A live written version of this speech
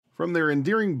From their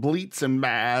endearing bleats and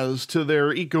baas to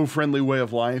their eco-friendly way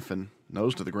of life and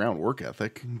nose-to-the-ground work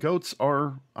ethic, goats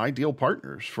are ideal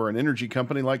partners for an energy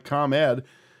company like ComEd.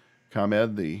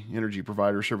 ComEd, the energy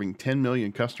provider serving 10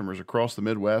 million customers across the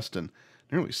Midwest and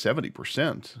nearly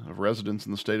 70% of residents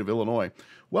in the state of Illinois.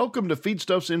 Welcome to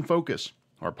Feedstuffs in Focus,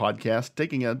 our podcast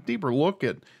taking a deeper look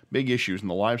at big issues in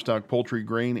the livestock, poultry,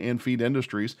 grain, and feed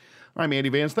industries. I'm Andy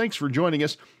Vance. Thanks for joining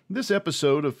us. This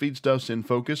episode of Feedstuffs in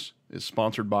Focus is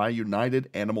sponsored by United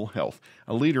Animal Health,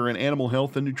 a leader in animal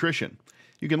health and nutrition.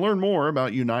 You can learn more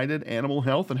about United Animal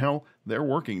Health and how they're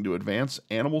working to advance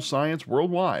animal science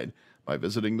worldwide by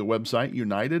visiting the website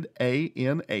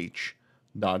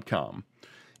unitedanh.com.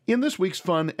 In this week's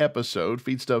fun episode,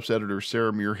 Feedstuffs editor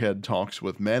Sarah Muirhead talks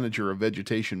with manager of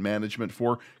vegetation management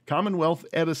for Commonwealth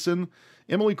Edison,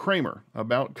 Emily Kramer,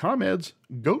 about ComEd's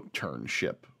Goat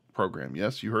Turnship program.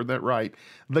 Yes, you heard that right.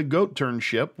 The Goat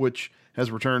Turnship, which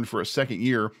has returned for a second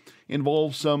year,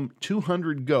 involves some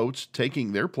 200 goats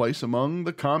taking their place among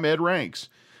the ComEd ranks.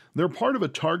 They're part of a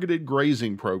targeted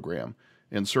grazing program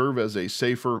and serve as a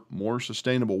safer, more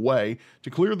sustainable way to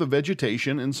clear the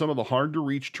vegetation in some of the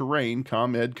hard-to-reach terrain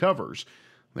ComEd covers,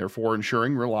 therefore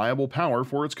ensuring reliable power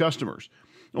for its customers.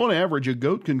 On average, a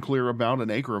goat can clear about an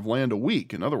acre of land a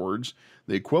week. In other words,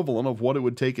 the equivalent of what it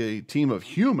would take a team of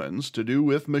humans to do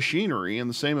with machinery in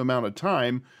the same amount of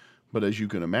time, but as you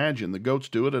can imagine, the goats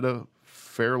do it at a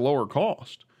fair lower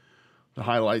cost. To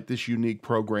highlight this unique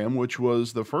program, which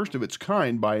was the first of its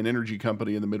kind by an energy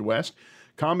company in the Midwest,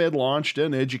 ComEd launched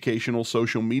an educational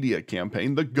social media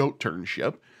campaign, the Goat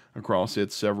Turnship, across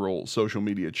its several social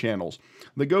media channels.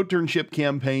 The Goat Turnship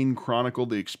campaign chronicled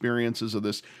the experiences of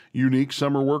this unique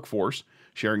summer workforce,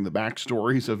 sharing the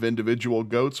backstories of individual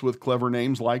goats with clever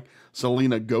names like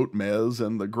Selena Goatmez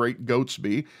and the Great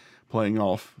Goatsby, playing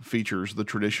off features the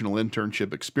traditional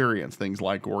internship experience, things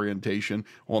like orientation,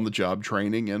 on-the-job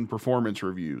training, and performance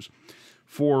reviews.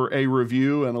 For a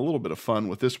review and a little bit of fun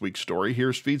with this week's story,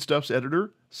 here's Feedstuffs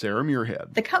editor Sarah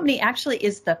Muirhead. The company actually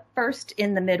is the first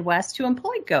in the Midwest to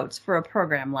employ goats for a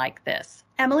program like this.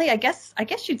 Emily, I guess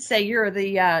you'd say you're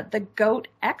the goat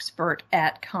expert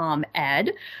at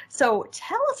ComEd. So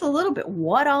tell us a little bit,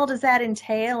 what all does that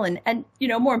entail, and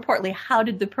more importantly, how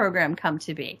did the program come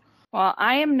to be? Well,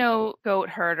 I am no goat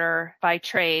herder by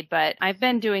trade, but I've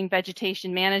been doing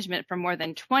vegetation management for more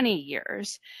than 20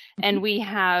 years. And we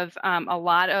have a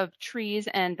lot of trees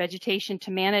and vegetation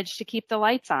to manage to keep the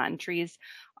lights on. Trees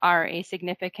are a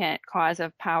significant cause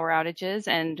of power outages,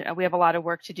 and we have a lot of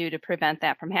work to do to prevent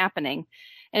that from happening.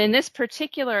 And in this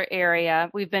particular area,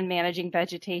 we've been managing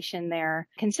vegetation there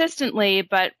consistently,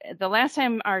 but the last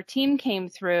time our team came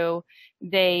through,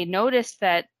 they noticed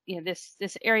that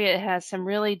this area has some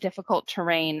really difficult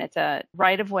terrain. It's a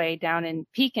right-of-way down in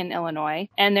Pekin, Illinois,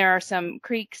 and there are some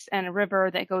creeks and a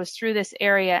river that goes through this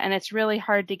area, and it's really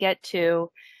hard to get to.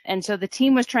 And so the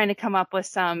team was trying to come up with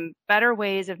some better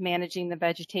ways of managing the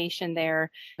vegetation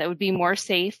there that would be more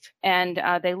safe. And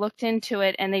they looked into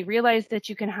it, and they realized that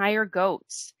you can hire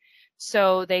goats.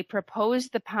 So they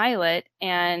proposed the pilot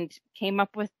and came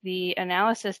up with the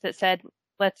analysis that said,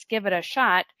 let's give it a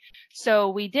shot. So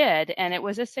we did, and it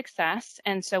was a success.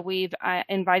 And so we've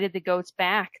invited the goats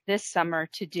back this summer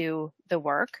to do the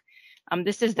work.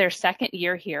 This is their second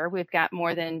year here. We've got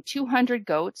more than 200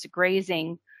 goats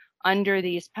grazing under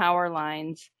these power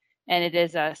lines, and it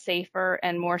is a safer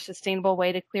and more sustainable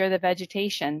way to clear the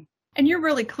vegetation. And you're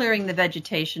really clearing the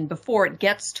vegetation before it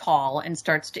gets tall and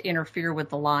starts to interfere with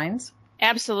the lines?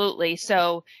 Absolutely.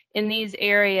 So in these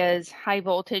areas, high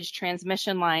voltage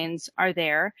transmission lines are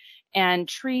there, and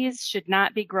trees should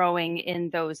not be growing in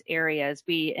those areas.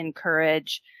 We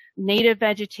encourage native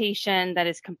vegetation that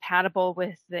is compatible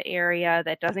with the area,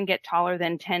 that doesn't get taller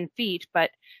than 10 feet, but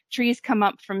trees come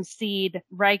up from seed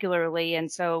regularly.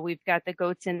 And so we've got the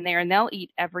goats in there, and they'll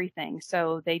eat everything.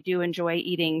 So they do enjoy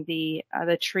eating the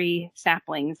tree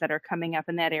saplings that are coming up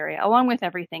in that area, along with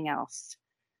everything else.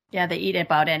 Yeah, they eat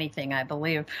about anything, I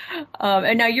believe.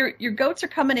 And now your goats are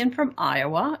coming in from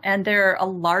Iowa, and they're a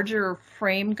larger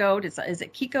frame goat. Is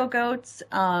it Kiko goats?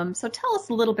 So tell us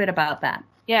a little bit about that.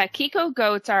 Yeah, Kiko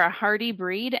goats are a hardy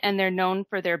breed, and they're known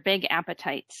for their big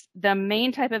appetites. The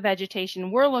main type of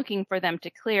vegetation we're looking for them to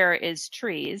clear is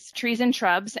trees and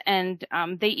shrubs, and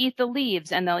they eat the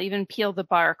leaves, and they'll even peel the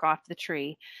bark off the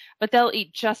tree. But they'll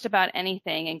eat just about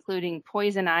anything, including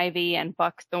poison ivy and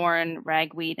buckthorn,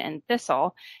 ragweed, and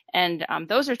thistle. And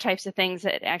those are types of things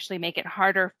that actually make it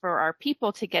harder for our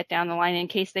people to get down the line in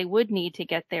case they would need to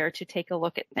get there to take a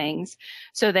look at things.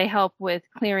 So they help with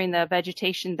clearing the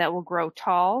vegetation that will grow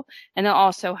tall, and they'll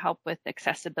also help with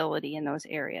accessibility in those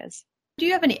areas. Do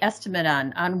you have any estimate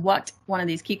on what one of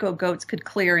these Kiko goats could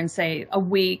clear in, say, a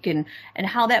week, and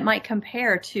how that might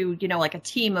compare to, like a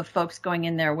team of folks going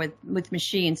in there with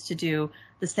machines to do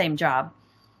the same job?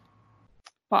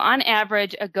 Well, on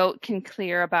average, a goat can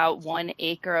clear about 1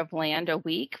 acre of land a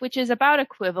week, which is about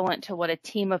equivalent to what a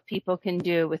team of people can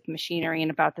do with machinery in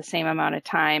about the same amount of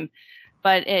time.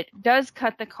 But it does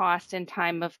cut the cost and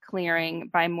time of clearing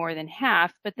by more than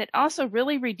half, but that also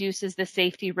really reduces the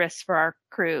safety risks for our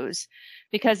crews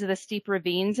because of the steep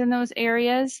ravines in those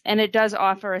areas. And it does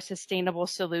offer a sustainable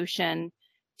solution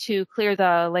to clear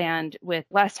the land with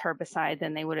less herbicide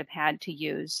than they would have had to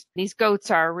use. These goats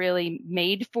are really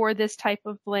made for this type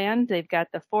of land. They've got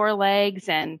the 4 legs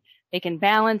and they can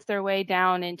balance their way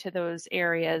down into those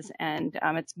areas, and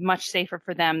it's much safer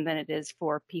for them than it is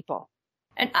for people.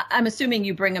 And I'm assuming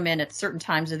you bring them in at certain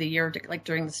times of the year, like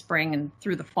during the spring and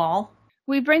through the fall?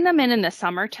 We bring them in the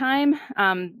summertime.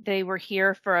 They were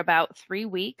here for about 3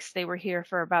 weeks. They were here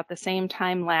for about the same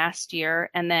time last year.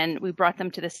 And then we brought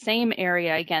them to the same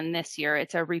area again this year.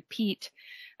 It's a repeat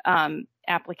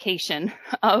application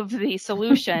of the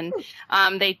solution.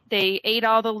 They ate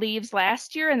all the leaves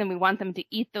last year, and then we want them to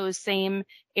eat those same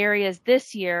areas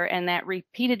this year. And that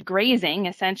repeated grazing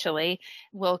essentially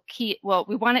we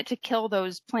want it to kill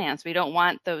those plants. We don't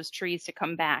want those trees to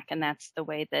come back. And that's the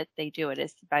way that they do it,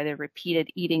 is by the repeated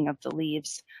eating of the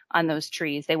leaves on those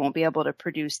trees. They won't be able to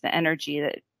produce the energy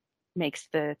that makes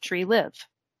the tree live.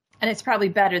 And it's probably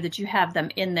better that you have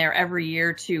them in there every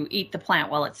year to eat the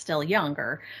plant while it's still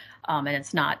younger. And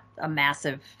it's not a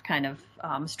massive kind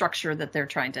of structure that they're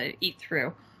trying to eat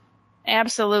through.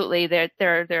 Absolutely. They're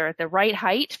at the right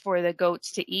height for the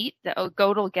goats to eat. The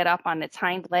goat will get up on its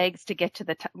hind legs to get to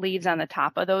the leaves on the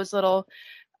top of those little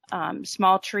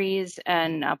small trees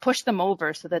and push them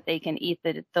over so that they can eat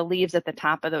the leaves at the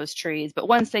top of those trees. But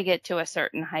once they get to a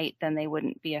certain height, then they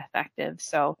wouldn't be effective.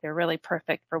 So they're really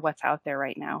perfect for what's out there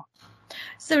right now.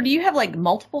 So do you have like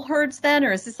multiple herds then,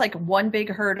 or is this like one big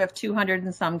herd of 200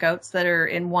 and some goats that are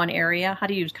in one area? How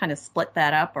do you kind of split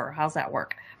that up, or how's that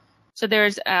work? So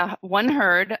there's one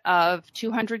herd of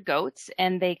 200 goats,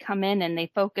 and they come in and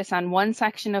they focus on one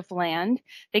section of land.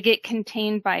 They get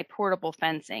contained by portable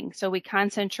fencing. So we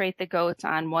concentrate the goats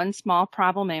on one small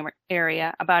problem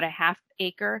area, about a half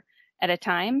acre at a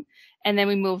time, and then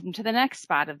we move them to the next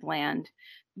spot of land.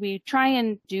 We try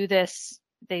and do this.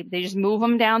 They just move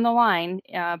them down the line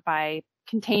by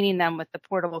containing them with the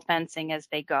portable fencing as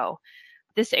they go.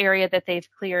 This area that they've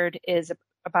cleared is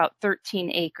about 13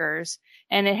 acres,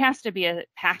 and it has to be a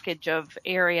package of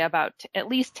area, about at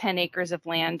least 10 acres of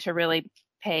land to really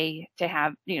pay to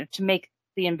have, to make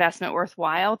the investment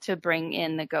worthwhile to bring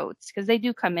in the goats, because they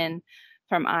do come in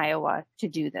from Iowa to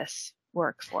do this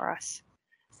work for us.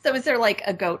 So is there like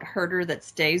a goat herder that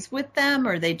stays with them,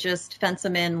 or they just fence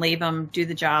them in, leave them, do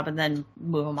the job, and then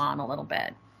move them on a little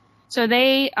bit? So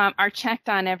they are checked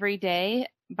on every day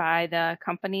by the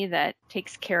company that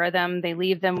takes care of them. They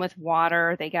leave them with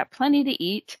water. They got plenty to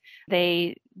eat.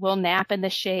 They will nap in the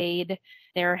shade.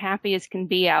 They're happy as can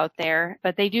be out there,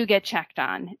 but they do get checked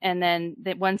on. And then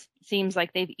once it seems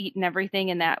like they've eaten everything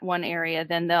in that one area,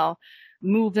 then they'll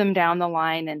move them down the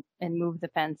line and move the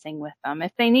fencing with them.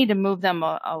 If they need to move them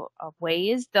a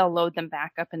ways, they'll load them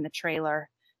back up in the trailer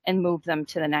and move them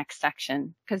to the next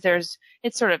section, because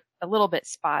it's sort of a little bit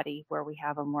spotty where we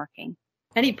have them working.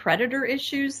 Any predator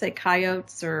issues, like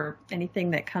coyotes or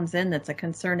anything that comes in that's a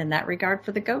concern in that regard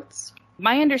for the goats?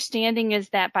 My understanding is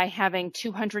that by having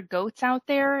 200 goats out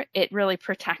there, it really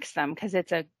protects them, because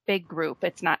it's a big group.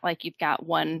 It's not like you've got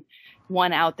one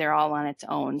out there all on its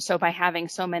own. So by having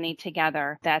so many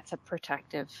together, that's a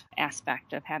protective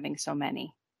aspect of having so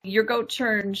many. Your goat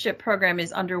turnship program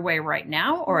is underway right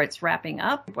now, or it's wrapping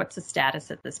up? What's the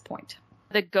status at this point?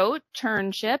 The goat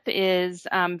turnship is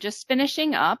just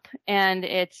finishing up, and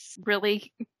it's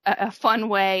really a fun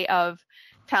way of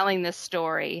telling this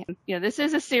story. This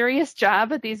is a serious job,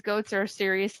 but these goats are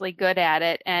seriously good at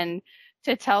it. And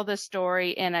to tell the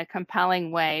story in a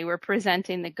compelling way, we're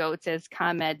presenting the goats as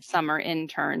ComEd summer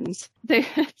interns.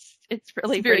 It's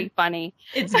really pretty funny.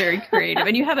 It's very creative.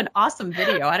 And you have an awesome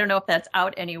video. I don't know if that's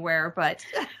out anywhere, but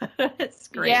it's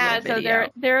great. Yeah, so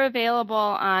they're available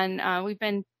on, we've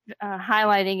been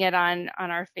highlighting it on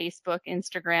our Facebook,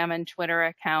 Instagram, and Twitter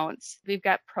accounts. We've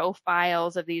got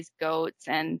profiles of these goats,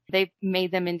 and they've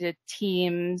made them into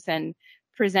teams and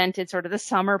presented sort of the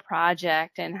summer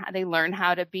project, and how they learn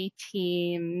how to be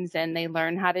teams, and they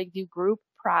learn how to do group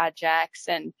projects,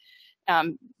 and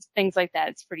things like that.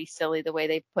 It's pretty silly the way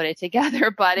they put it together,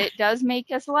 but it does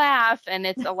make us laugh, and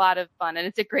it's a lot of fun, and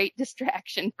it's a great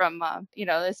distraction from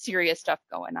the serious stuff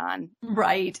going on.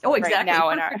 Right. Oh, exactly.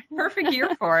 Right now perfect year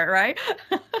for it, right?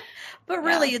 But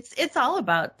really, it's all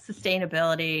about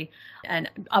sustainability and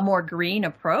a more green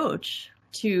approach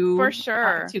to for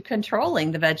sure to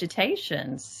controlling the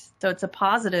vegetation. So it's a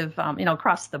positive,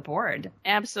 across the board.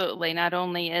 Absolutely. Not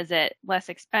only is it less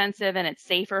expensive and it's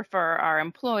safer for our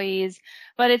employees,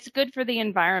 but it's good for the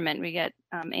environment. We get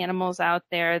animals out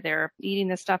there, they're eating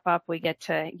the stuff up. We get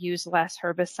to use less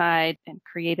herbicide and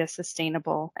create a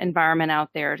sustainable environment out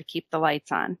there to keep the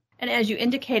lights on. And as you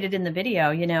indicated in the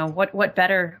video, what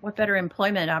better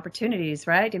employment opportunities,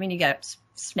 right? I mean, you get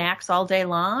snacks all day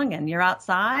long and you're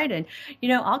outside and,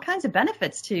 all kinds of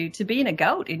benefits to being a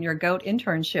goat in your goat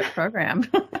internship program.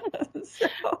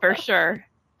 For sure.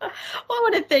 Well, I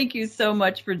want to thank you so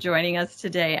much for joining us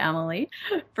today, Emily.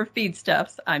 For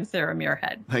Feedstuffs, I'm Sarah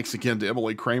Muirhead. Thanks again to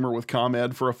Emily Kramer with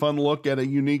ComEd for a fun look at a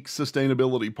unique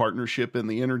sustainability partnership in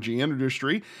the energy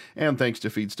industry. And thanks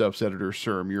to Feedstuffs editor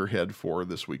Sarah Muirhead for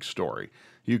this week's story.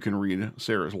 You can read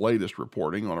Sarah's latest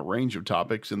reporting on a range of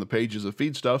topics in the pages of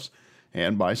Feedstuffs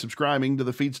and by subscribing to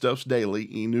the Feedstuffs Daily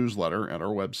e-newsletter at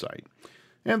our website.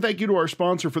 And thank you to our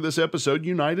sponsor for this episode,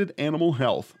 United Animal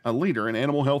Health, a leader in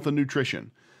animal health and nutrition.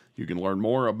 You can learn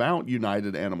more about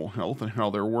United Animal Health and how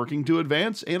they're working to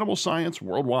advance animal science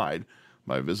worldwide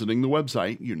by visiting the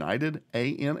website unitedanh.com.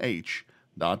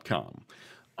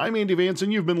 I'm Andy Vance,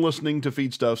 and you've been listening to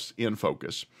Feedstuffs in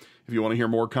Focus. If you want to hear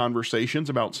more conversations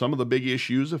about some of the big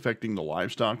issues affecting the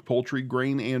livestock, poultry,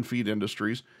 grain, and feed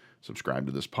industries, subscribe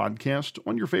to this podcast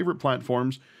on your favorite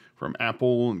platforms from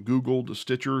Apple and Google to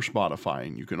Stitcher or Spotify.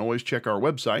 And you can always check our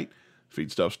website,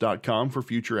 feedstuffs.com, for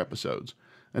future episodes.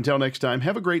 Until next time,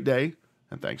 have a great day,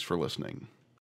 and thanks for listening.